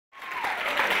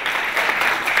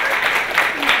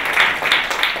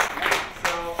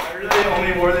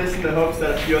wore this in the hopes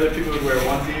that a few other people would wear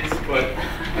onesies, but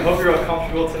I hope you're all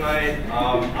comfortable tonight.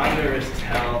 I'm nervous as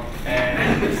hell,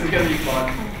 and this is going to be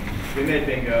fun. We made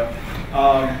bingo.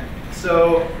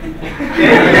 So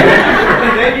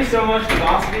thank you so much to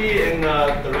Bosby and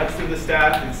the rest of the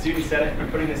staff and Student Senate for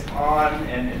putting this on,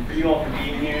 and for you all for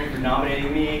being here, for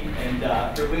nominating me,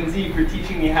 and for Lindsay for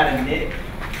teaching me how to knit.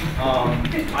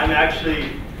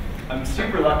 I'm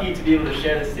super lucky to be able to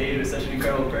share the stage with such an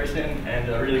incredible person and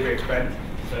a really great friend.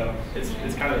 So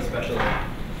it's kind of a special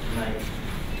night.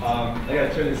 I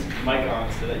gotta turn this mic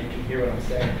on so that you can hear what I'm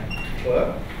saying.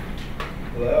 Hello?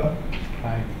 Hello?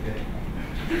 Hi.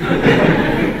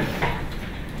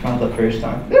 Not the first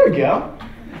time. There we go.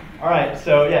 All right,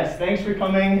 so yes, thanks for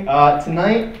coming.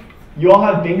 Tonight, you all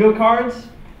have bingo cards,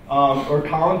 or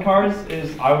Colin cards,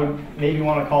 as I would maybe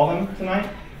want to call them tonight.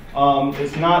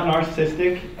 It's not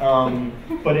narcissistic,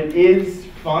 but it is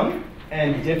fun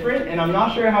and different, and I'm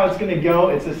not sure how it's going to go.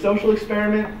 It's a social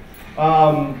experiment,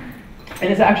 and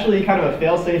it's actually kind of a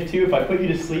fail-safe too. If I put you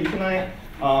to sleep tonight,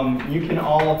 you can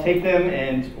all take them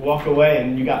and walk away,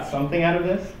 and you got something out of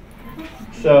this.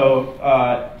 So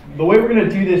the way we're going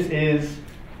to do this is,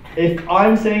 if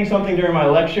I'm saying something during my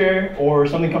lecture, or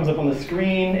something comes up on the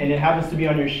screen, and it happens to be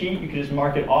on your sheet, you can just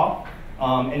mark it off.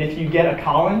 And if you get a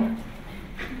Colin,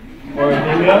 or a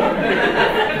bingo,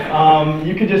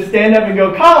 you could just stand up and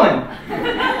go, Colin!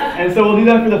 And so we'll do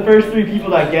that for the first 3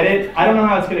 people that get it. I don't know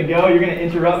how it's going to go. You're going to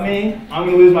interrupt me. I'm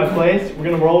going to lose my place. We're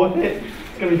going to roll with it.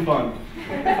 It's going to be fun.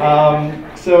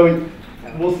 So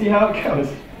we'll see how it goes.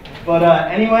 But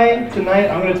anyway, tonight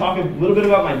I'm going to talk a little bit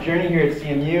about my journey here at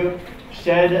CMU,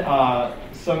 shed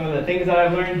some of the things that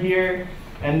I've learned here,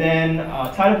 and then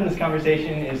tied up in this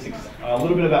conversation is a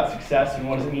little bit about success and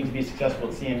what does it mean to be successful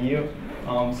at CMU.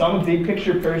 So I'm a big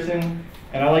picture person,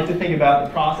 and I like to think about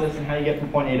the process and how you get from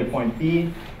point A to point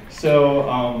B. So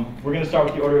we're going to start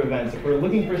with the order of events. If we're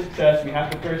looking for success, we have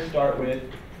to first start with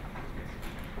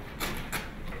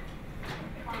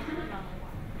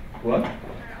what?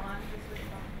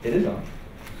 It is on.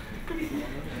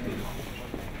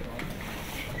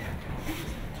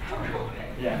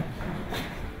 Yeah.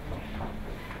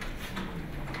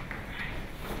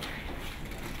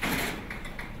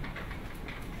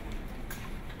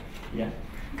 Yeah.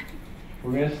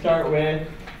 We're going to start with,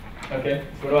 okay,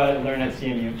 so what do I learn at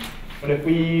CMU? But if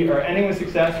we are ending with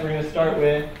success, we're going to start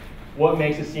with what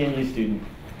makes a CMU student.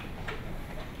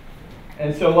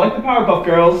 And so like the Powerpuff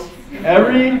Girls,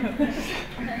 every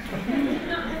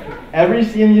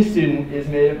CMU student is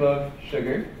made up of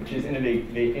sugar, which is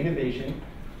innovation,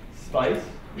 spice,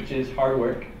 which is hard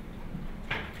work,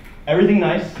 everything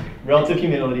nice, relative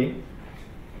humility,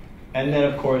 and then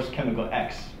of course chemical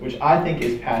X, which I think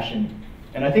is passion.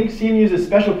 And I think CMU is a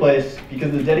special place because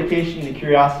of the dedication and the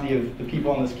curiosity of the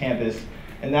people on this campus,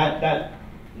 and that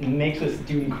makes us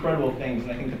do incredible things,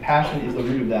 and I think the passion is the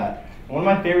root of that. And one of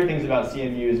my favorite things about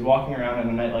CMU is walking around on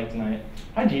a night like tonight.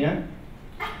 Hi, Gina.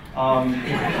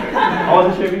 I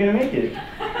wasn't sure if you're going to make it.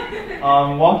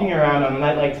 Walking around on a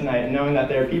night like tonight and knowing that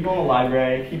there are people in the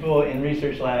library, people in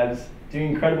research labs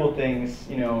doing incredible things,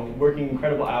 you know, working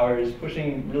incredible hours,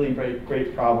 pushing really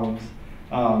great problems,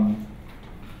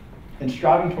 and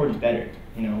striving towards better.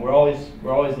 You know, we're always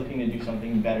looking to do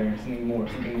something better, something more,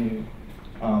 something new.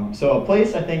 So a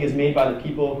place, I think, is made by the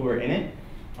people who are in it.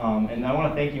 And I want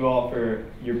to thank you all for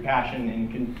your passion and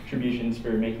contributions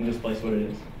for making this place what it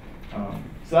is.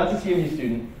 So that's a CMU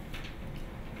student.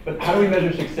 But how do we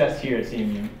measure success here at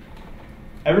CMU?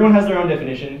 Everyone has their own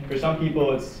definition. For some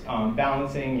people, it's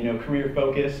balancing, you know, career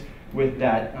focus with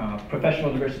that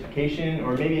professional diversification,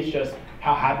 or maybe it's just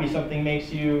how happy something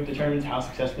makes you determines how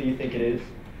successful you think it is.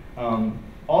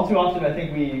 All too often, I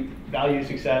think we value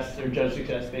success or judge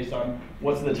success based on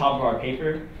what's at the top of our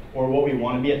paper, or what we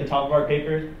want to be at the top of our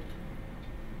paper.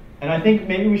 And I think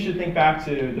maybe we should think back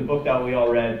to the book that we all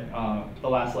read, the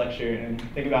last lecture, and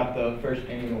think about the first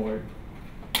painting award.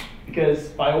 Because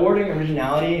by awarding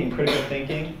originality and critical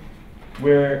thinking,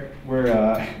 we're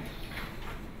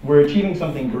achieving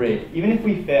something great. Even if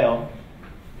we fail,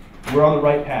 we're on the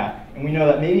right path. And we know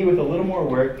that maybe with a little more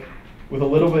work, with a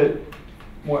little bit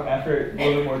more effort, a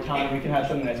little bit more time, we can have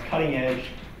something that's cutting edge,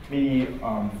 maybe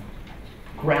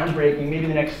groundbreaking, maybe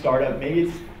the next startup, maybe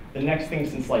it's the next thing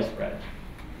since sliced bread.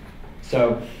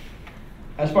 So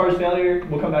as far as failure,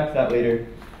 we'll come back to that later.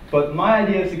 But my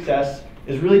idea of success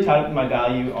is really tied up in my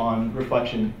value on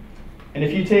reflection. And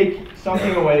if you take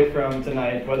something away from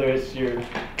tonight, whether it's your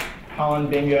Colin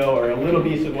bingo or a little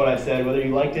piece of what I said, whether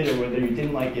you liked it or whether you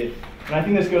didn't like it, and I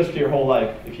think this goes to your whole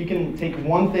life. If you can take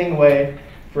one thing away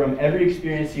from every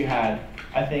experience you had,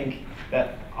 I think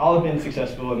that I'll have been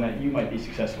successful and that you might be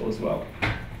successful as well.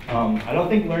 I don't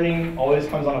think learning always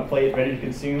comes on a plate ready to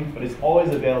consume, but it's always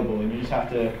available, and you just have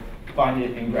to find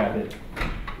it and grab it.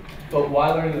 But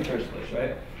why learn in the first place,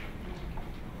 right?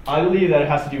 I believe that it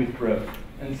has to do with growth.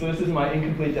 And so this is my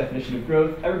incomplete definition of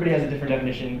growth. Everybody has a different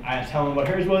definition. I asked Helen what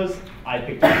hers was. I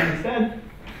picked mine instead.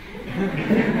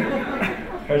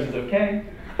 Hers is okay.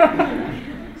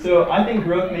 So I think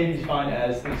growth may be defined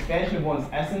as an expansion of one's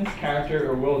essence,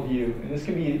 character, or worldview. And this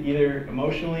can be either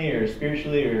emotionally or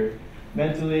spiritually or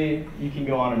mentally. You can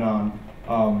go on and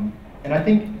on. And I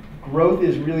think growth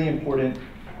is really important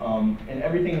in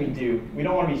everything we do. We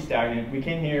don't want to be stagnant. We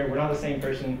came here, we're not the same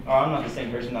person, or I'm not the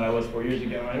same person that I was 4 years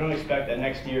ago, and I don't expect that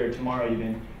next year or tomorrow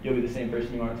even, you'll be the same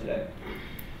person you are today.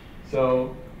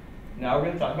 So now we're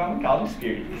going to talk about my college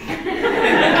experience.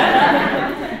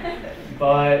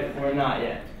 But we're not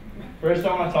yet. First,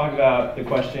 I want to talk about the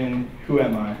question, who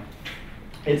am I?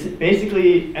 It's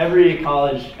basically every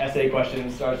college essay question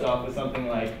starts off with something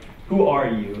like, who are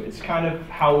you? It's kind of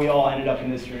how we all ended up in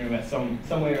this room at some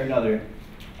way or another.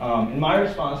 And my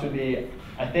response would be,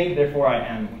 I think, therefore I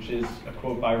am, which is a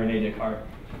quote by Rene Descartes.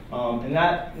 And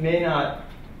that may not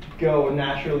go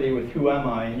naturally with who am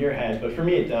I in your head, but for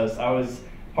me it does. I was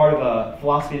part of a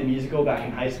philosophy of the musical back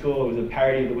in high school. It was a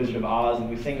parody of The Wizard of Oz, and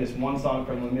we sang this one song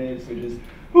from Les Mis, which is,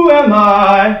 who am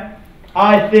I?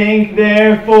 I think,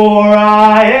 therefore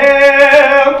I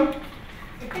am.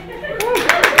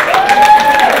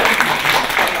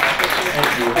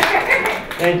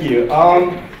 Thank you.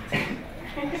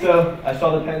 So I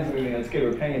saw the pens moving. That's good.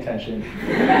 We're paying attention.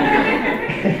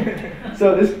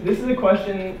 So this is a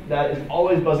question that is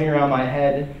always buzzing around my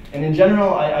head. And in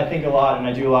general, I think a lot, and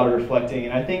I do a lot of reflecting.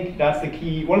 And I think that's the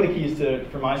key. One of the keys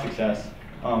for my success,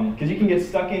 because you can get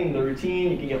stuck in the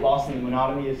routine. You can get lost in the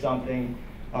monotony of something.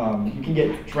 You can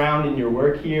get drowned in your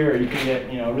work here, or you can get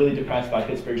really depressed by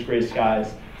Pittsburgh's gray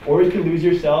skies, or you can lose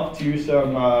yourself to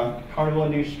some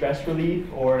carnival-induced stress relief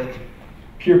or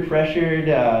peer pressured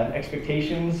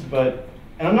expectations.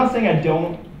 And I'm not saying I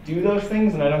don't do those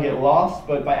things and I don't get lost,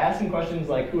 but by asking questions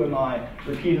like who am I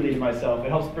repeatedly to myself, it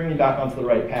helps bring me back onto the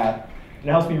right path. And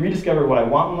it helps me rediscover what I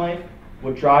want in life,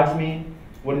 what drives me,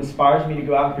 what inspires me to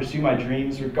go out and pursue my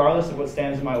dreams, regardless of what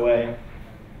stands in my way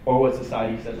or what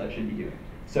society says I should be doing.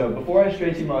 So before I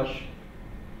stray too much,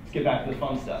 let's get back to the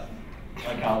fun stuff,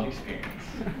 my college experience.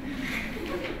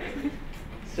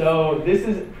 So this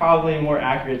is probably more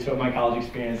accurate to what my college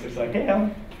experience looks like. Hey,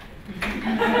 Helen.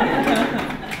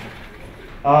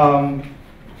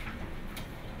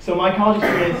 So my college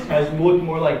experience has looked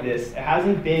more like this. It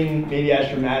hasn't been maybe as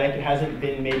dramatic. It hasn't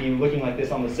been maybe looking like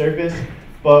this on the surface.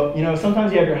 But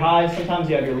sometimes you have your highs, sometimes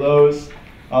you have your lows.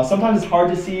 Sometimes it's hard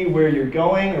to see where you're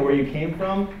going or where you came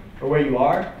from or where you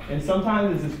are. And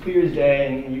sometimes it's as clear as day,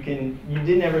 and you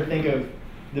didn't ever think of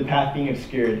the path being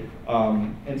obscured.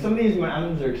 And some of these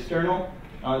mountains are external.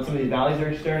 Some of these valleys are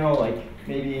external, like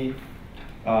maybe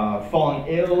falling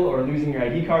ill or losing your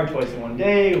ID card twice in one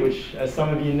day, which, as some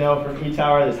of you know from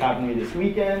E-Tower, this happened to me this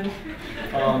weekend.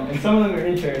 And some of them are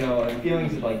internal, and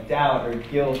feelings of like doubt or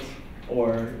guilt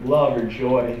or love or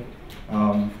joy.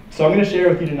 So I'm going to share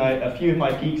with you tonight a few of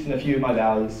my peaks and a few of my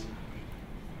valleys.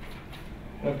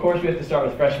 And of course, we have to start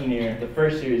with freshman year, the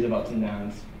first series of ups and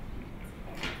downs.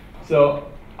 So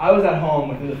I was at home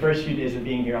within the first few days of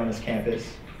being here on this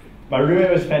campus. My roommate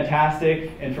was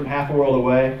fantastic and from half a world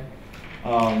away.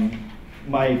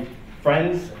 My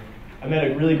friends, I met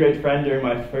a really great friend during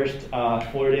my first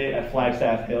floor day at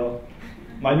Flagstaff Hill.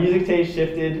 My music taste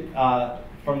shifted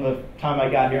from the time I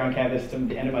got here on campus to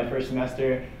the end of my first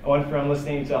semester. I went from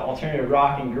listening to alternative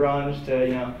rock and grunge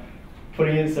to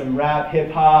putting in some rap,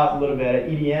 hip hop, a little bit of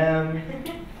EDM,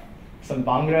 some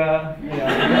Bhangra,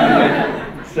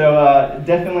 So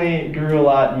definitely grew a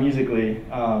lot musically.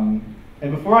 And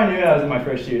before I knew it, I was in my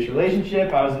first serious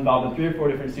relationship. I was involved in 3 or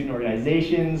 4 different student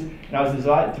organizations, and I was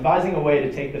devising a way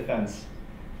to take the fence.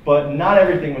 But not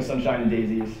everything was sunshine and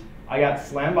daisies. I got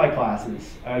slammed by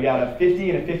classes. I got a 50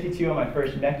 and a 52 on my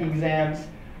first MEC exams.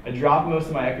 I dropped most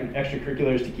of my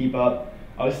extracurriculars to keep up.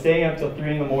 I was staying up till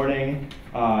 3 in the morning,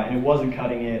 and it wasn't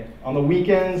cutting it. On the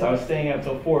weekends, I was staying up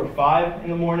till 4 or 5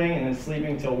 in the morning, and then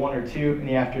sleeping till 1 or 2 in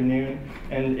the afternoon,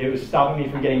 and it was stopping me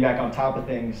from getting back on top of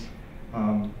things.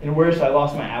 And worse, I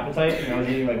lost my appetite, and I was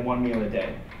eating like 1 meal a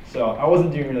day. So I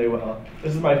wasn't doing really well.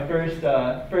 This is my first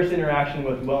interaction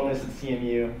with wellness at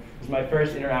CMU. This is my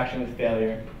first interaction with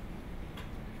failure.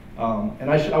 And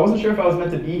I wasn't sure if I was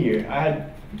meant to be here. I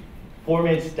had floor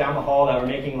mates down the hall that were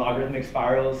making logarithmic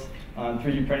spirals,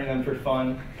 3D printing them for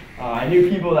fun. I knew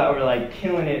people that were like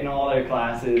killing it in all their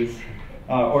classes,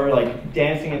 or like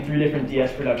dancing in 3 different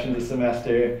DS productions a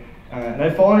semester. And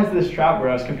I'd fallen into this trap where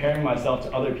I was comparing myself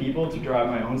to other people to drive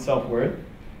my own self-worth.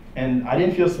 And I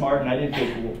didn't feel smart and I didn't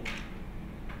feel cool.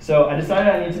 So I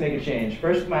decided I need to make a change,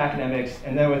 first with my academics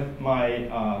and then with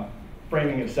my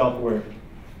framing of self-worth.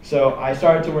 So I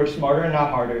started to work smarter and not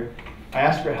harder. I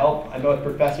asked for help. I met with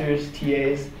professors,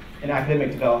 TAs, in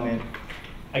academic development.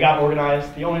 I got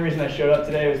organized. The only reason I showed up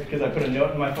today was because I put a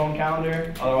note in my phone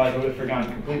calendar. Otherwise, I would have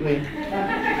forgotten completely,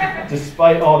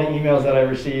 despite all the emails that I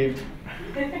received.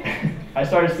 I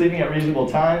started sleeping at reasonable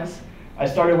times. I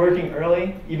started working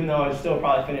early, even though I would still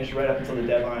probably finish right up until the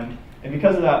deadline. And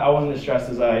because of that, I wasn't as stressed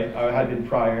as I had been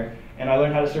prior, and I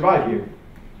learned how to survive here.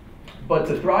 But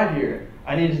to thrive here,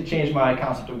 I needed to change my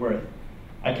concept of worth.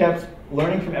 I kept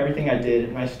learning from everything I did,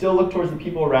 and I still looked towards the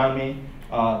people around me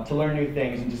to learn new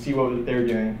things and to see what they were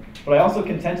doing. But I also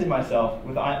contented myself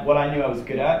with what I knew I was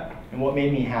good at and what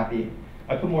made me happy.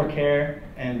 I put more care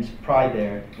and pride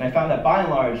there, and I found that by and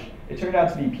large, it turned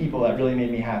out to be people that really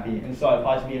made me happy, and so I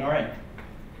applied to be an RA.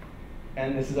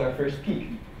 And this is our first peak,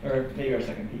 or maybe our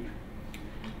second peak.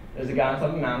 There's a guy on top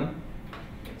of a mountain.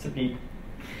 It's a peak.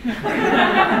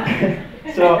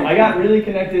 So I got really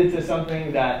connected to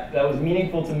something that was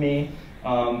meaningful to me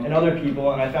and other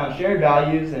people, and I found shared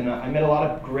values, and I met a lot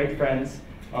of great friends.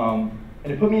 And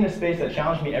it put me in a space that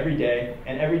challenged me every day,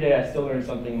 and every day I still learned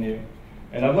something new.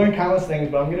 And I've learned countless things,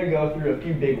 but I'm going to go through a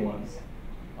few big ones.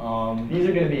 These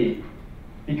are going to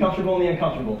be comfortable in the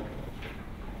uncomfortable,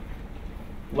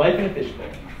 life in a fishbowl,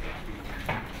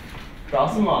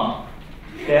 cross them off,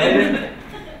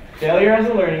 failure as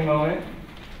a learning moment,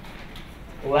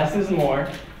 less is more,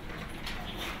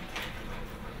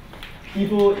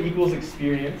 people equals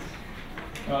experience,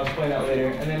 I'll explain that later,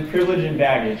 and then privilege and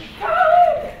baggage.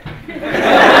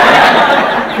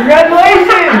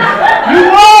 Congratulations! You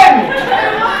won!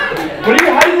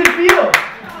 How does it feel?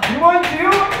 You won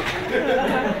too?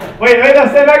 Wait, no,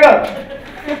 stand back up.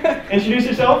 Introduce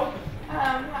yourself.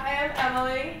 Hi, I'm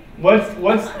Emily. What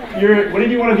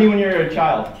did you want to be when you were a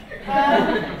child? I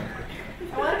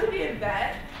wanted to be a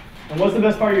vet. And what's the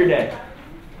best part of your day?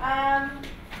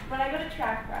 When I go to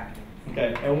track practice.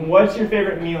 Okay, and what's your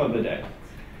favorite meal of the day?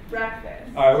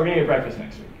 Breakfast. All right, we're going to get breakfast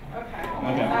next week. Okay.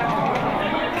 Okay.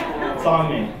 It's on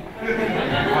me. All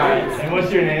right, and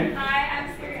what's your name? Hi, I'm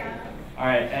Siriana. All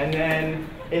right, and then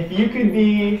if you could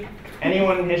be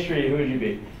anyone in history, who would you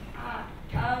be?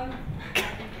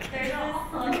 There's this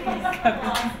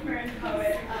philosopher and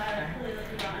poet,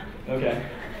 Okay,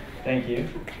 thank you.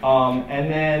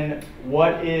 And then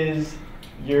what is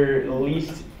your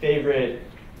least favorite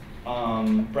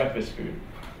breakfast food?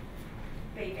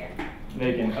 Bacon.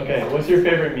 Bacon. Okay, what's your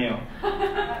favorite meal?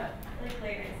 Like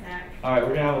late night snack. All right,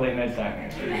 we're going to have a late night snack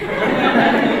next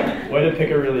week. Way to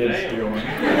pick a really obscure one.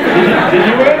 Did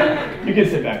you win? You can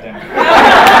sit back down.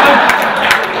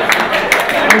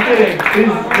 I'm kidding.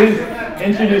 Please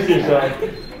introduce yourself.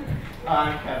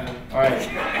 I'm Kevin. All right.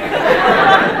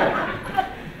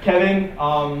 Kevin,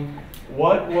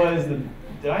 what was the,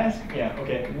 did I ask? Yeah,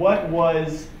 okay. What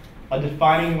was a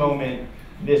defining moment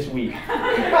this week?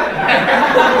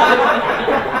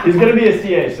 He's going to be a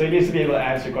CA, so he needs to be able to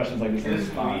answer questions like this.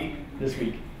 This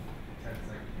week.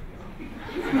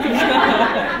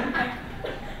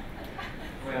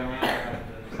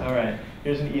 All right,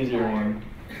 here's an easier one.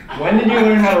 When did you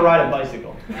learn how to ride a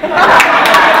bicycle? It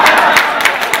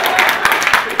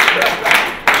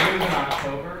was in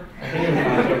October. I think it was in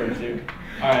October too.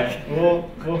 All right,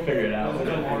 we'll figure it out.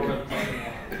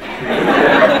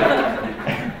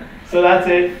 So that's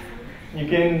it. You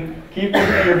can keep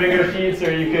your bingo sheets,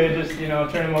 or you could just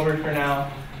turn them over for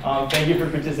now. Thank you for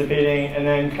participating, and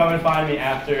then come and find me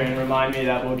after and remind me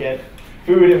that we'll get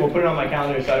food and we'll put it on my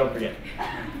calendar so I don't forget.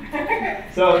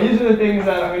 So these are the things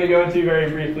that I'm going to go into very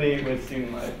briefly with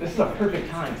student life. This is a perfect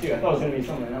time too. I thought it was going to be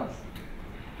something else.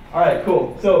 All right,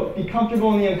 cool. So be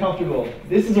comfortable in the uncomfortable.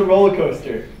 This is a roller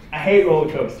coaster. I hate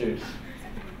roller coasters.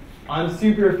 I'm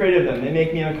super afraid of them. They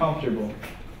make me uncomfortable.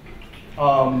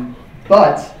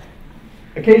 But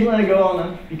occasionally I go on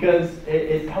them because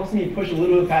it helps me push a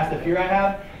little bit past the fear I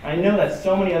have. I know that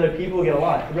so many other people get a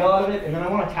lot of thrill out of it, and then I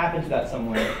want to tap into that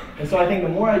somewhere. And so I think the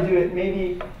more I do it,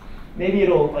 maybe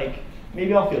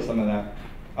I'll feel some of that.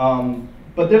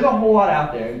 But there's a whole lot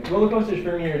out there. Roller coasters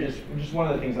for me are just one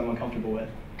of the things I'm uncomfortable with.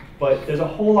 But there's a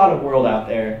whole lot of world out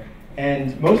there,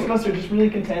 and most of us are just really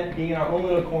content being in our own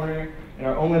little corner, in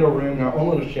our own little room, in our own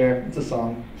little chair. It's a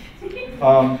song.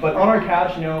 But on our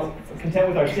couch, content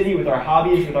with our city, with our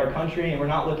hobbies, with our country, and we're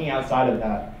not looking outside of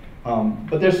that.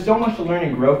 But there's so much to learn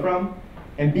and grow from,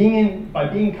 and by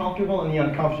being comfortable in the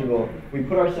uncomfortable, we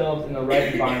put ourselves in the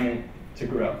right environment to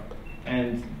grow.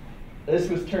 And this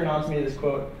was turned on to me, this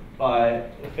quote by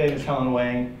the famous Helen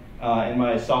Wang in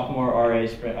my sophomore RA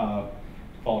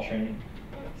fall training.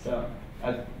 So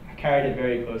I carried it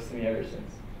very close to me ever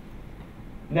since.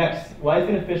 Next, life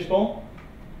in a fishbowl.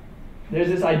 There's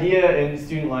this idea in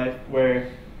student life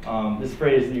where this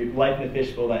phrase, life in a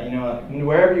fishbowl, that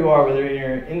wherever you are, whether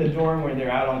you're in the dorm or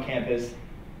they're out on campus,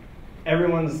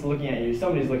 everyone's looking at you,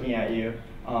 somebody's looking at you.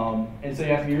 And so you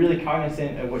have to be really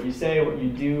cognizant of what you say, what you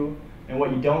do, and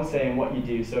what you don't say and what you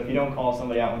do. So if you don't call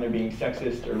somebody out when they're being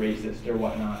sexist or racist or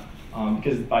whatnot,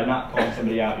 because by not calling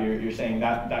somebody out, you're saying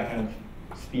that kind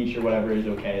of speech or whatever is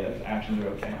okay, those actions are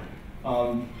okay.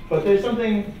 But there's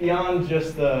something beyond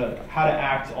just how to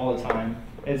act all the time.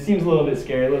 It seems a little bit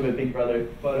scary, a little bit Big Brother,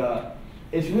 but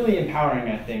it's really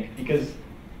empowering, I think, because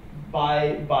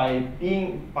by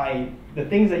the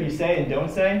things that you say and don't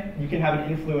say, you can have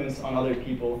an influence on other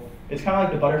people. It's kind of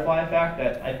like the butterfly effect,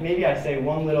 that maybe I say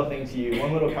one little thing to you,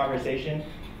 one little conversation,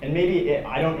 and maybe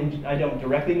I don't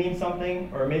directly mean something,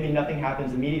 or maybe nothing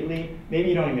happens immediately. Maybe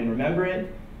you don't even remember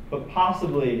it, but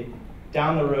possibly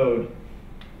down the road,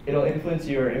 it'll influence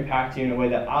you or impact you in a way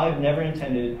that I've never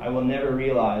intended, I will never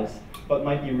realize, but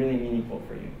might be really meaningful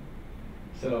for you.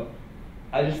 So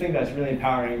I just think that's really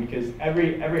empowering, because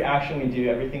every action we do,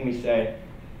 everything we say,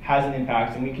 has an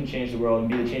impact, and we can change the world and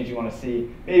be the change you want to see,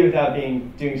 maybe without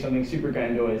doing something super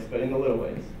grandiose, but in the little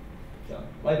ways. So,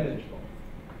 life in a fishbowl.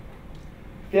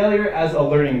 Failure as a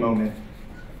learning moment.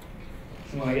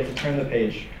 So when I get to turn the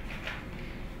page.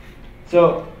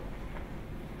 So,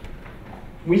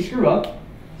 we screw up.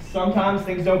 Sometimes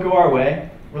things don't go our way.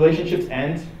 Relationships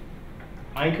end.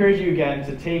 I encourage you again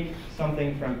to take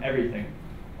something from everything.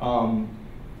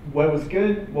 What was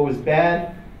good, what was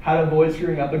bad, how to avoid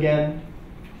screwing up again,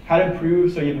 how to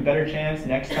improve so you have a better chance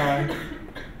next time.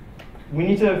 We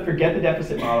need to forget the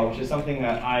deficit model, which is something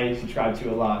that I subscribe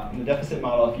to a lot. And the deficit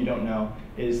model, if you don't know,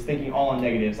 is thinking all on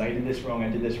negatives. I did this wrong,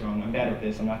 I'm bad at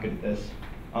this, I'm not good at this.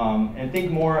 And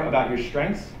think more about your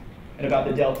strengths and about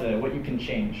the delta, what you can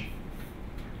change.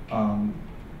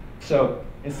 So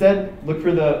instead, look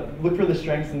for the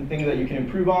strengths and things that you can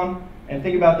improve on, and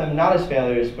think about them not as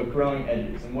failures, but growing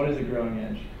edges. And what is a growing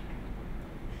edge?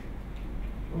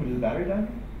 Ooh, did the battery die?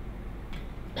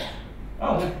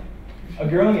 Oh, a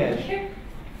growing edge.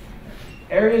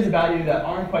 Areas about you that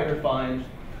aren't quite refined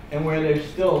and where there's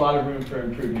still a lot of room for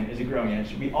improvement is a growing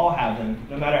edge. We all have them.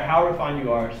 No matter how refined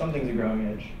you are, something's a growing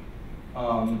edge.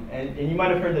 And you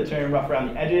might have heard the term rough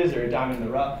around the edges or a diamond in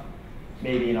the rough,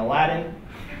 maybe in Aladdin.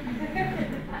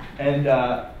 And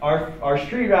our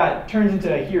street rat turns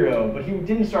into a hero, but he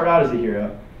didn't start out as a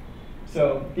hero.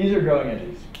 So these are growing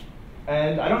edges.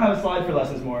 And I don't have a slide for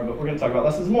less is more, but we're going to talk about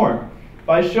less is more.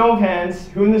 By show of hands,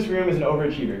 who in this room is an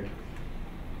overachiever?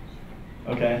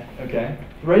 Okay.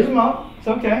 Raise them up. It's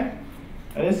okay.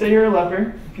 I didn't say you're a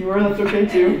leper. If you were, that's okay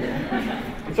too.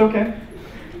 It's okay.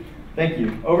 Thank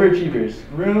you. Overachievers.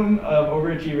 Room of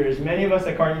overachievers. Many of us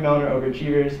at Carnegie Mellon are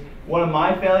overachievers. One of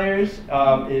my failures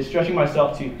is stretching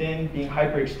myself too thin, being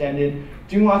hyperextended,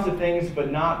 doing lots of things,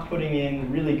 but not putting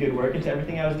in really good work into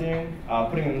everything I was doing,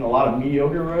 putting in a lot of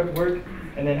mediocre work,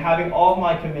 and then having all of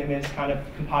my commitments kind of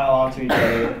compile onto each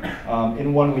other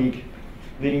in 1 week,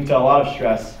 leading to a lot of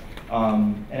stress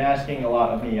and asking a lot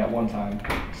of me at one time.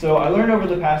 So I learned over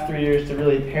the past 3 years to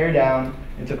really pare down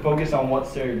and to focus on what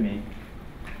served me.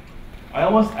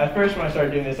 At first when I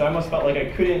started doing this, I almost felt like I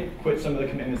couldn't quit some of the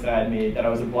commitments that I had made, that I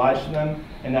was obliged to them,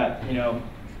 and that,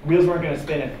 wheels weren't going to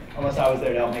spin unless I was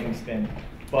there to help make them spin.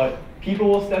 But people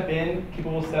will step in,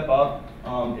 people will step up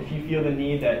if you feel the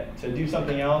need to do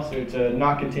something else or to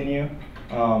not continue.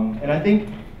 And I think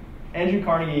Andrew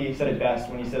Carnegie said it best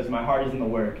when he says, "My heart is in the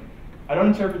work." I don't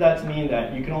interpret that to mean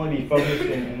that you can only be focused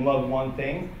and love one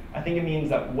thing. I think it means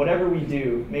that whatever we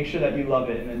do, make sure that you love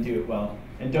it and then do it well.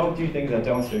 And don't do things that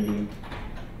don't serve you.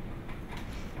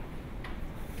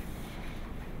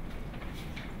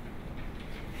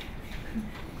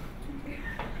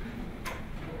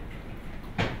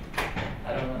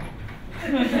 I don't know.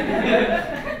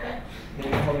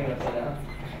 Maybe I'm holding it upside down.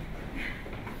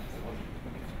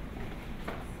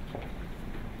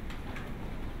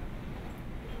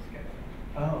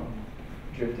 Oh,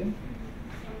 drifting?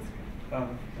 Oh, sorry.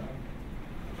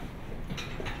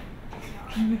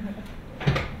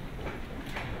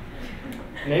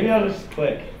 Maybe I'll just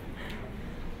click.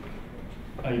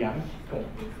 Oh, you got me? Cool.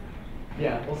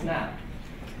 Yeah, we'll snap.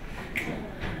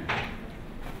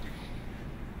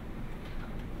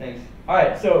 Thanks. All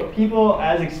right, so people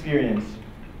as experience.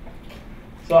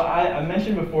 So I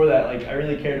mentioned before that I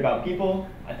really cared about people.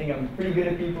 I think I'm pretty good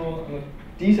at people. I'm a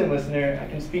decent listener. I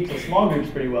can speak to small groups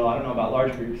pretty well. I don't know about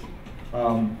large groups.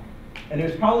 And it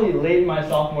was probably late in my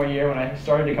sophomore year when I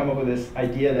started to come up with this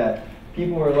idea that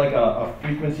people were like a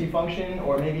frequency function,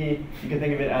 or maybe you could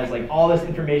think of it as like all this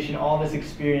information, all this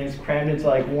experience crammed into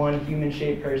like one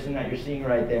human-shaped person that you're seeing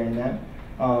right there in them.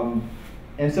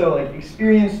 And so like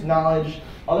experience, knowledge,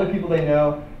 other people they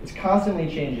know, it's constantly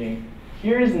changing.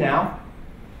 Here is now.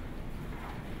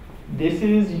 This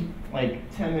is like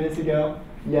 10 minutes ago,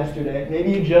 yesterday.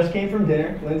 Maybe you just came from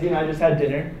dinner. Lindsay and I just had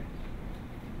dinner.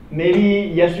 Maybe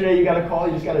yesterday you got a call,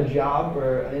 you just got a job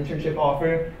or an internship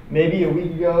offer. Maybe a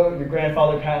week ago your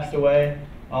grandfather passed away.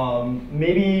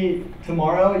 Maybe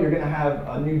tomorrow you're gonna have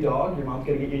a new dog, your mom's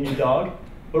gonna get you a new dog.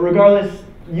 But regardless,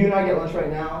 you and I get lunch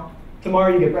right now.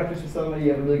 Tomorrow you get breakfast with somebody,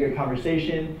 you have a really good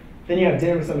conversation. Then you have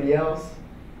dinner with somebody else.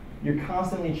 You're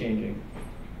constantly changing.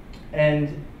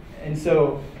 And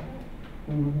so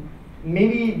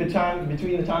maybe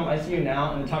between the time I see you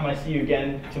now and the time I see you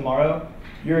again tomorrow,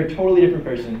 you're a totally different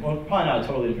person. Well, probably not a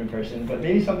totally different person, but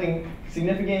maybe something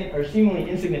significant or seemingly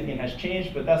insignificant has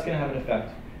changed, but that's going to have an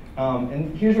effect.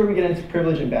 And here's where we get into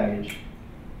privilege and baggage.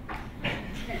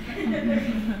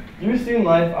 Through student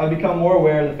life, I've become more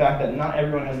aware of the fact that not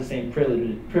everyone has the same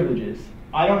privileges.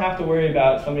 I don't have to worry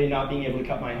about somebody not being able to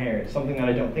cut my hair, something that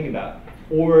I don't think about.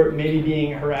 Or maybe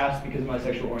being harassed because of my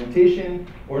sexual orientation,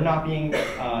 or not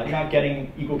getting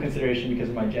equal consideration because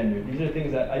of my gender. These are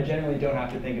things that I generally don't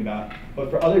have to think about. But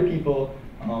for other people,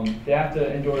 they have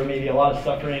to endure maybe a lot of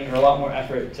suffering or a lot more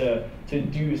effort to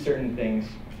do certain things.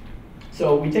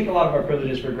 So we take a lot of our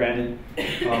privileges for granted.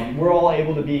 We're all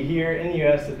able to be here in the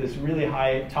US at this really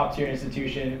high, top-tier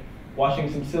institution, watching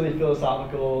some silly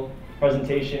philosophical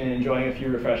presentation and enjoying a few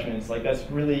refreshments. Like, that's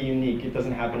really unique. It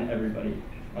doesn't happen to everybody.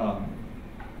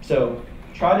 So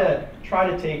try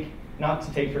to take, not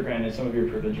to take for granted some of your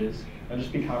privileges, and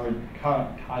just be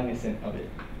cognizant of it.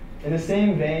 In the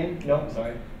same vein,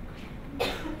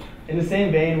 in the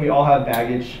same vein, we all have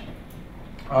baggage.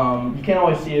 You can't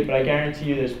always see it, but I guarantee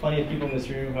you there's plenty of people in this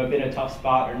room who have been in a tough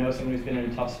spot or know someone who's been in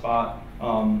a tough spot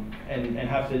and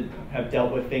have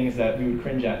dealt with things that we would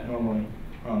cringe at normally.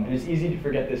 And it's easy to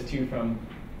forget this too from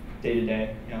day to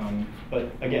day.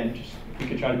 But again, just if we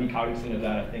could try to be cognizant of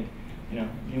that, I think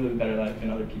you live a better life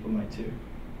and other people might too.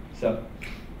 So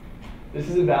this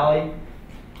is a valley,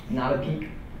 not a peak.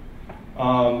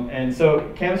 And so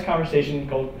the campus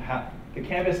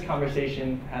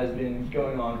conversation has been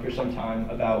going on for some time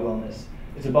about wellness.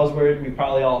 It's a buzzword. We've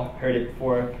probably all heard it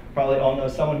before. Probably all know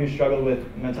someone who struggled with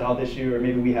a mental health issue, or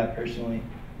maybe we have personally.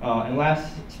 And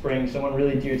last spring, someone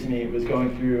really dear to me was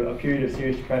going through a period of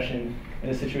serious depression,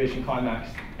 and the situation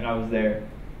climaxed, and I was there.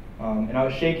 And I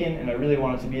was shaken, and I really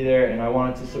wanted to be there, and I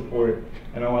wanted to support,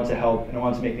 and I wanted to help, and I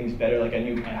wanted to make things better like I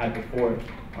knew I had before.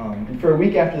 And for a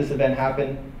week after this event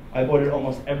happened, I avoided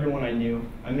almost everyone I knew.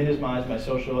 I minimized my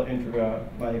social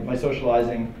my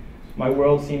socializing. My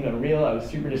world seemed unreal. I was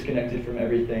super disconnected from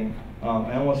everything.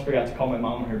 I almost forgot to call my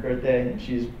mom on her birthday, and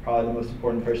she's probably the most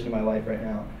important person in my life right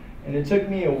now. And it took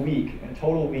me a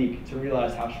total week, to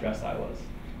realize how stressed I was.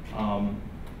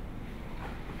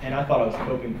 And I thought I was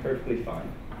coping perfectly fine.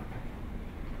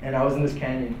 And I was in this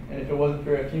canyon, and if it wasn't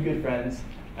for a few good friends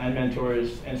and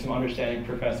mentors and some understanding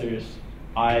professors,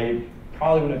 I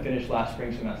probably would have finished last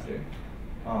spring semester.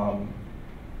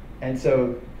 And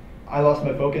so I lost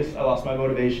my focus, I lost my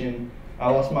motivation, I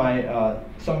lost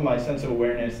some of my sense of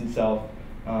awareness and self,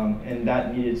 and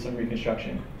that needed some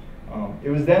reconstruction. It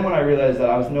was then when I realized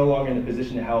that I was no longer in the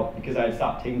position to help because I had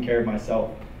stopped taking care of myself.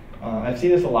 I've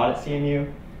seen this a lot at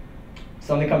CMU.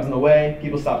 Something comes in the way,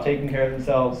 people stop taking care of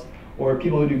themselves, or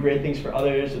people who do great things for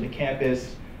others or the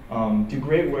campus, do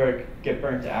great work, get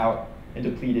burnt out and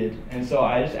depleted. And so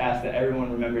I just ask that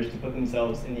everyone remembers to put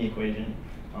themselves in the equation,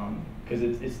 because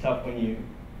it's tough when you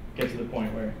get to the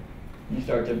point where you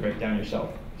start to break down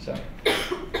yourself. So,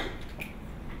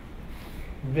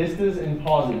 vistas and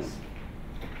pauses.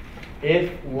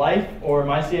 If life or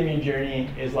my CMU journey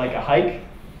is like a hike,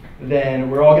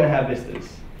 then we're all going to have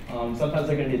vistas. Sometimes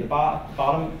they're going to be at the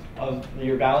bottom of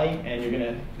your valley, and you're going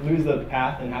to lose the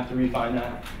path and have to refine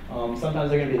that. Sometimes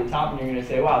they're going to be at the top, and you're going to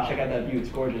say, wow, check out that view, it's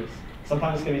gorgeous.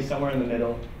 Sometimes it's going to be somewhere in the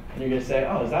middle, and you're going to say,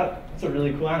 oh, that's a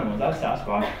really cool animal. Is that a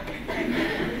Sasquatch?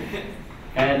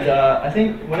 And I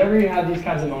think whenever you have these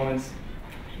kinds of moments,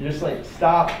 you just like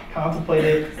stop, contemplate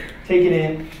it, take it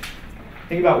in,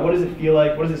 think about what does it feel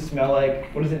like, what does it smell like,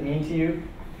 what does it mean to you?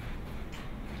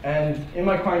 And in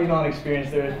my Carnegie Mellon experience,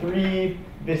 there are 3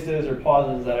 vistas or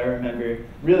pauses that I remember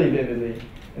really vividly.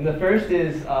 And the first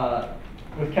is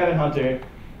with Kevin Hunter,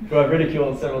 who I've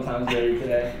ridiculed several times already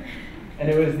today. And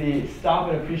it was the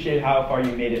stop and appreciate how far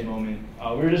you made it moment.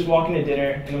 We were just walking to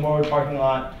dinner in the Morewood parking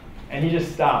lot, and he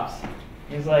just stops.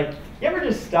 He's like, you ever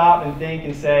just stop and think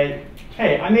and say,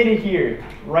 hey, I made it here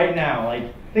right now.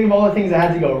 Like, think of all the things that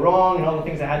had to go wrong and all the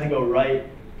things that had to go right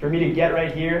for me to get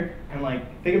right here, and like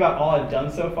think about all I've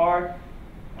done so far.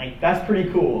 Like that's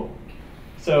pretty cool.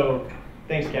 So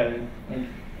thanks, Kevin. Like,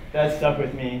 that stuck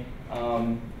with me,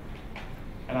 and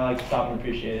I like to stop and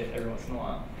appreciate it every once in a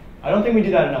while. I don't think we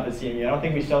do that enough at CMU. I don't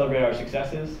think we celebrate our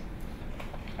successes.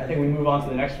 I think we move on to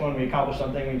the next one. We accomplish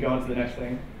something. We go on to the next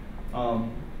thing.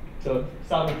 So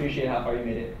stop and appreciate how far you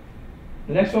made it.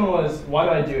 The next one was, why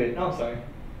do I do it? Oh, sorry.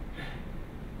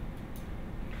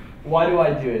 Why do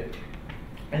I do it?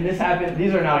 And this happened,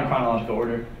 these are not in chronological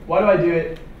order. Why do I do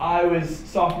it? I was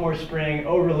sophomore spring,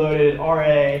 overloaded,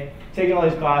 RA, taking all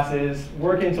these classes,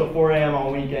 working until 4 a.m.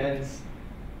 on weekends,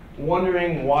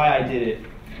 wondering why I did it.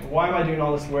 Why am I doing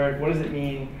all this work? What does it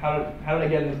mean? How did I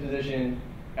get in this position?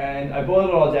 And I boiled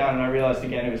it all down and I realized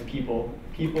again it was people.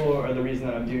 People are the reason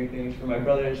that I'm doing things, for my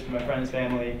brothers, for my friends,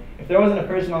 family. If there wasn't a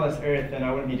person on this earth, then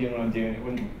I wouldn't be doing what I'm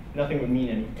doing. Nothing would mean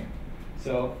anything.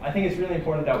 So I think it's really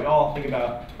important that we all think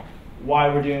about why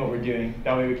we're doing what we're doing.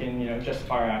 That way we can,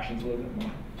 justify our actions a little bit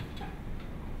more.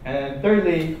 And then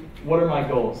thirdly, what are my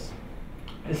goals?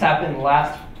 This happened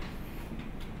last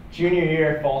junior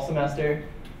year, fall semester.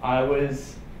 I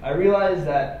realized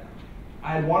that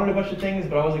I had wanted a bunch of things,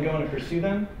 but I wasn't going to pursue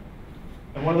them.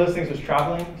 And one of those things was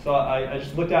traveling. So I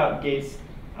just looked out gates,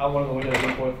 out one of the windows on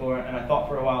the 4th floor, and I thought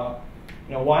for a while,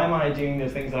 why am I doing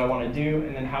those things that I want to do,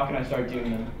 and then how can I start doing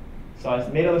them? So I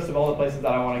made a list of all the places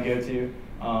that I want to go to.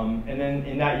 And then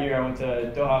in that year, I went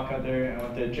to Doha, Qatar, I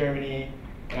went to Germany,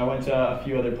 and I went to a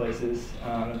few other places.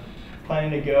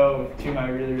 Planning to go with two of my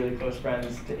really, really close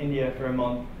friends to India for a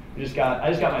month. I just got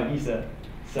my visa.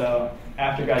 So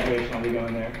after graduation, I'll be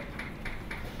going there.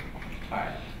 All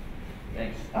right,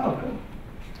 thanks. Oh, cool.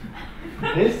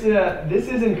 This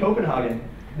is in Copenhagen.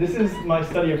 This is my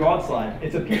study abroad slide.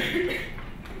 It's a peak.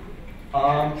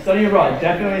 Study abroad,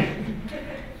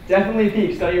 definitely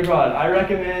peak, study abroad. I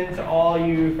recommend to all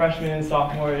you freshmen,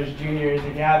 sophomores, juniors,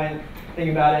 if you haven't,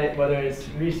 think about it, whether it's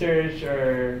research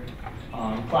or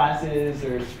classes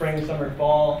or spring, summer,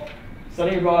 fall.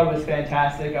 Studying abroad was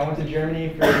fantastic. I went to Germany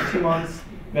for 2 months,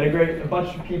 met a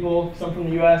bunch of people, some from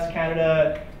the US,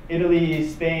 Canada, Italy,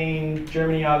 Spain,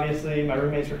 Germany, obviously. My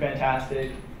roommates were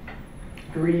fantastic.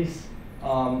 Greece.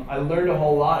 I learned a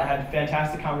whole lot. I had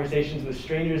fantastic conversations with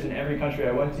strangers in every country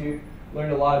I went to.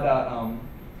 Learned a lot about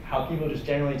how people just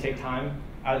generally take time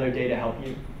out of their day to help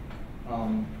you.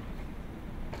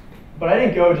 But I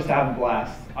didn't go just to have a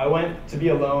blast. I went to be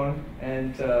alone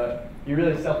and to be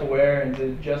really self-aware and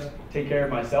to just take care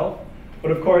of myself.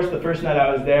 But of course, the first night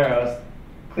I was there, I was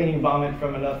cleaning vomit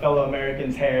from a fellow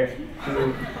American's hair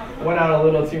who went out a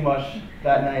little too much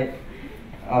that night.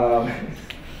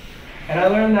 And I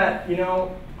learned that,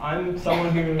 I'm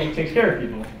someone who takes care of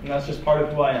people, and that's just part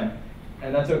of who I am,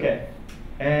 and that's okay.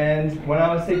 And when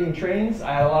I was taking trains,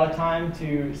 I had a lot of time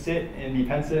to sit and be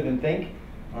pensive and think,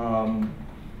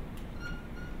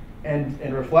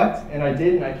 and reflect, and I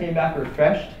did, and I came back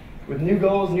refreshed with new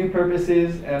goals, new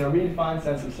purposes, and a redefined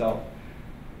sense of self.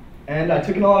 And I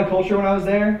took in a lot of culture when I was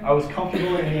there. I was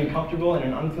comfortable in being comfortable in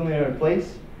an unfamiliar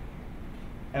place.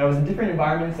 And I was in different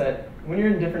environments that, when you're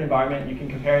in a different environment, you can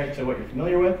compare it to what you're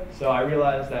familiar with. So I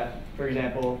realized that, for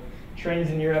example, trains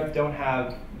in Europe don't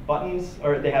have buttons,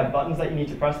 or they have buttons that you need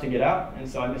to press to get out. And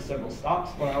so I missed several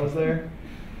stops when I was there.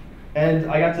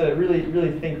 And I got to really,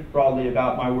 really think broadly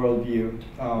about my worldview.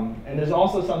 And there's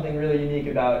also something really unique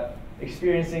about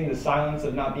experiencing the silence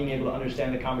of not being able to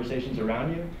understand the conversations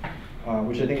around you,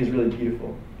 which I think is really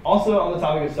beautiful. Also, on the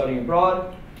topic of studying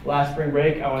abroad, last spring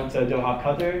break, I went to Doha,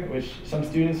 Qatar, which some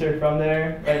students are from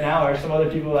there right now, or some other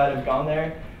people that have gone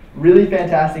there. Really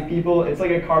fantastic people. It's like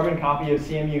a carbon copy of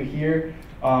CMU here,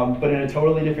 but in a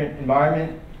totally different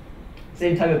environment.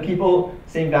 Same type of people,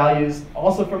 same values,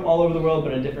 also from all over the world,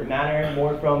 but in a different manner,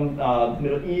 more from the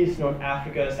Middle East, North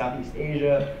Africa, Southeast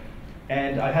Asia.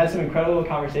 And I've had some incredible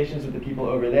conversations with the people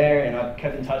over there, and I've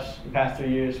kept in touch the past 3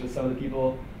 years with some of the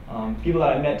people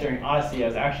that I met during Odyssey. I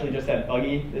was actually just at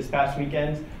Buggy this past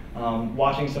weekend,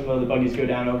 watching some of the buggies go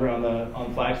down over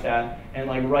on Flagstaff, and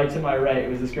like right to my right, it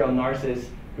was this girl Narcissus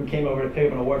who came over to pick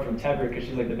up an award from Tepper because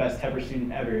she's like the best Tepper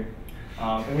student ever.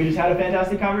 And we just had a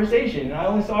fantastic conversation, and I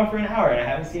only saw her for an hour, and I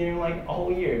haven't seen her in like a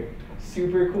whole year.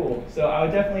 Super cool. So I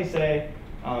would definitely say,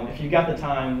 if you've got the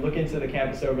time, look into the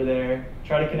campus over there,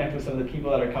 try to connect with some of the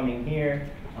people that are coming here,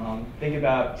 think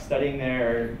about studying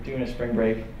there or doing a spring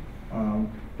break.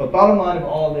 But bottom line of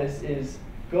all of this is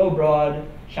go abroad,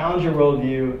 challenge your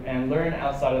worldview, and learn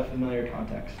outside of familiar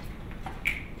context.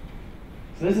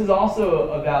 So this is also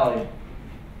a valley.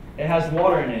 It has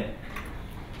water in it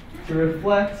to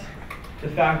reflect the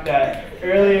fact that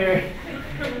earlier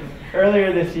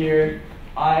this year,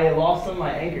 I lost some of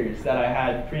my anchors that I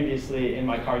had previously in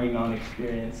my Carnegie Mountain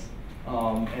experience.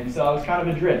 And so I was kind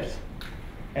of adrift.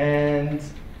 And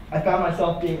I found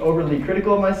myself being overly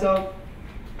critical of myself.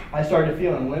 I started to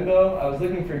feel in limbo. I was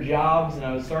looking for jobs, and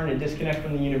I was starting to disconnect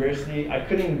from the university. I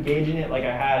couldn't engage in it like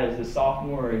I had as a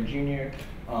sophomore or a junior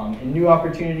in new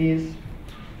opportunities.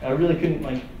 I really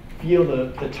couldn't feel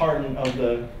the tartan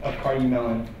of Carnegie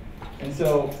Mellon. And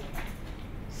so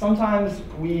sometimes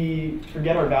we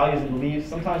forget our values and beliefs.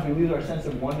 Sometimes we lose our sense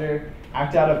of wonder,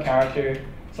 act out of character.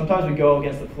 Sometimes we go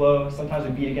against the flow. Sometimes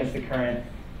we beat against the current.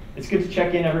 It's good to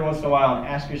check in every once in a while and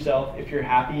ask yourself if you're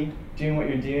happy doing what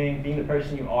you're doing, being the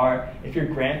person you are, if your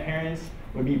grandparents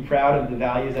would be proud of the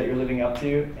values that you're living up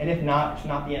to. And if not, it's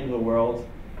not the end of the world.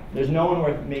 There's no one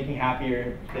worth making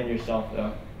happier than yourself,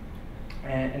 though.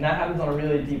 And that happens on a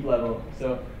really deep level.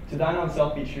 So to thine own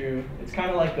self be true, it's kind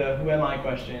of like the who am I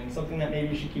question, something that maybe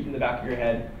you should keep in the back of your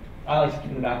head. I like to keep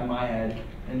in the back of my head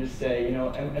and just say,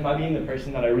 am I being the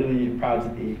person that I really am proud to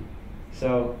be?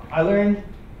 So I learned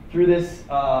through this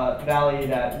valley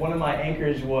that one of my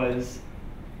anchors was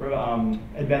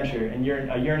adventure and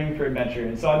a yearning for adventure.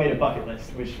 And so I made a bucket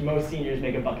list, which most seniors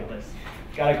make a bucket list.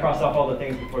 Got to cross off all the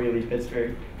things before you leave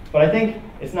Pittsburgh. But I think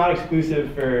it's not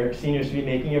exclusive for seniors to be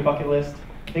making a bucket list.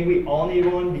 I think we all need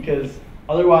one because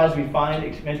otherwise we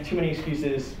find too many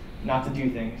excuses not to do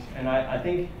things. And I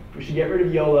think we should get rid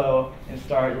of YOLO and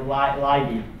start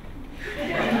LIBE,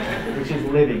 which is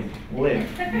living. Live.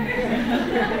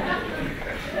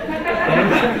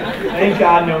 Thank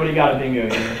God nobody got a bingo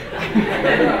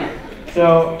here.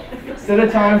 So set a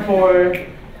time for,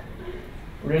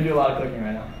 we're going to do a lot of clicking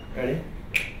right now. Ready?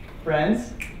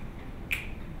 Friends.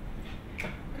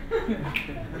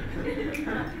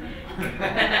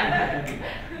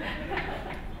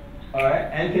 All right,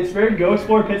 and Pittsburgh. Go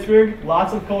explore Pittsburgh.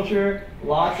 Lots of culture,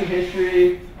 lots of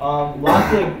history,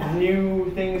 lots of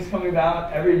new things coming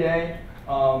about every day.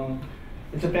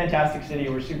 It's a fantastic city.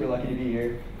 We're super lucky to be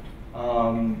here.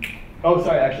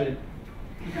 Actually.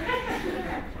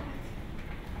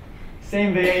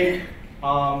 Same vein.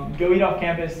 Go eat off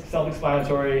campus,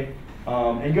 self-explanatory.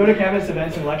 And go to campus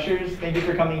events and lectures. Thank you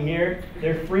for coming here.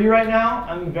 They're free right now.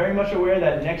 I'm very much aware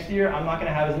that next year I'm not going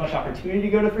to have as much opportunity to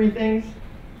go to free things.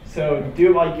 So do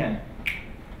it while you can.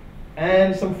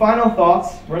 And some final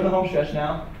thoughts. We're in the home stretch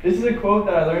now. This is a quote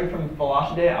that I learned from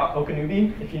Falashade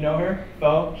Okanubi. If you know her,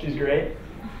 Fo, she's great.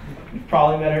 You've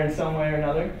probably met her in some way or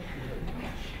another.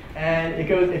 And it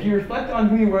goes, if you reflect on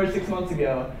who you were 6 months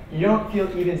ago, you don't feel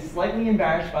even slightly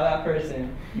embarrassed by that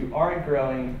person, you aren't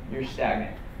growing, you're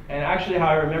stagnant. And actually how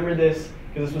I remember this,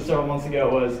 because this was several months ago,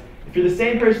 was if you're the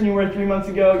same person you were 3 months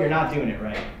ago, you're not doing it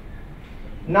right.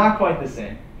 Not quite the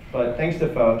same, but thanks to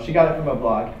Fo. She got it from a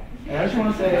blog. And I just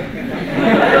want to say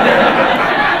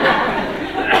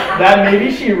that maybe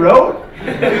she wrote?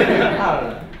 I don't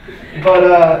know. But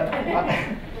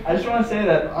I just want to say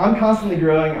that I'm constantly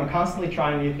growing, I'm constantly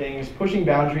trying new things, pushing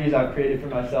boundaries I've created for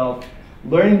myself,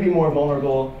 learning to be more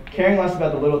vulnerable, caring less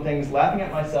about the little things, laughing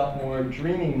at myself more,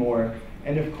 dreaming more.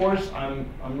 And of course, I'm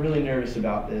really nervous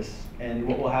about this and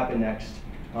what will happen next.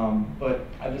 But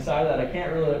I've decided that I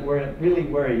can't really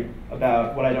worry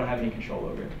about what I don't have any control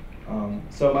over.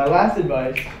 So my last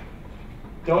advice,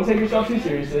 don't take yourself too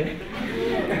seriously.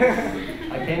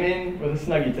 I came in with a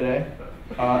Snuggie today.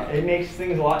 It makes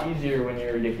things a lot easier when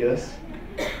you're ridiculous.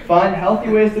 Find healthy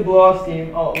ways to blow off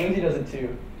steam. Oh, Lindsay does it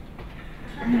too.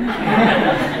 She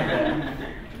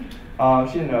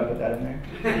didn't know I put that in there.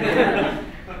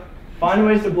 Find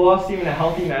ways to blow off steam in a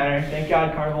healthy manner. Thank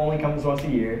God Carnival only comes once a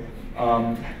year.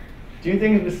 Do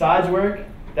things besides work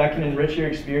that can enrich your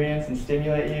experience and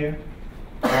stimulate you.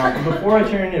 Before I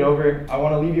turn it over, I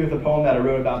want to leave you with a poem that I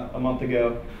wrote about a month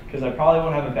ago, because I probably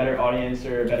won't have a better audience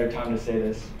or a better time to say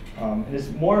this. And it's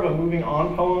more of a moving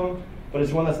on poem, but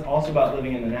it's one that's also about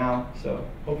living in the now, so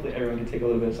hopefully everyone can take a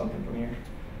little bit of something from here.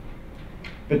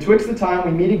 Betwixt the time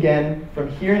we meet again, from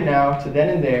here and now to then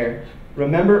and there,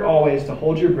 remember always to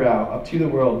hold your brow up to the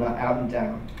world, not out and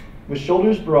down. With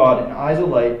shoulders broad and eyes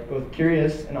alight, both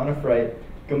curious and unaffright,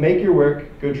 go make your work,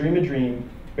 go dream a dream,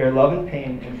 bear love and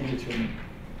pain and in between.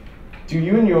 Do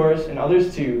you and yours and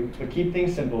others too, but keep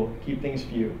things simple, keep things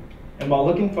few. And while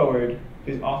looking forward,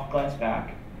 please oft glance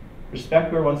back.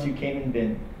 Respect where once you came and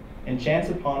been, and chance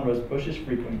upon rose bushes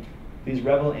frequent. Please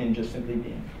revel in just simply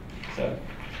being. So,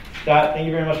 thank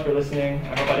you very much for listening.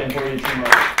 I hope I didn't bore you too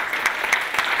much.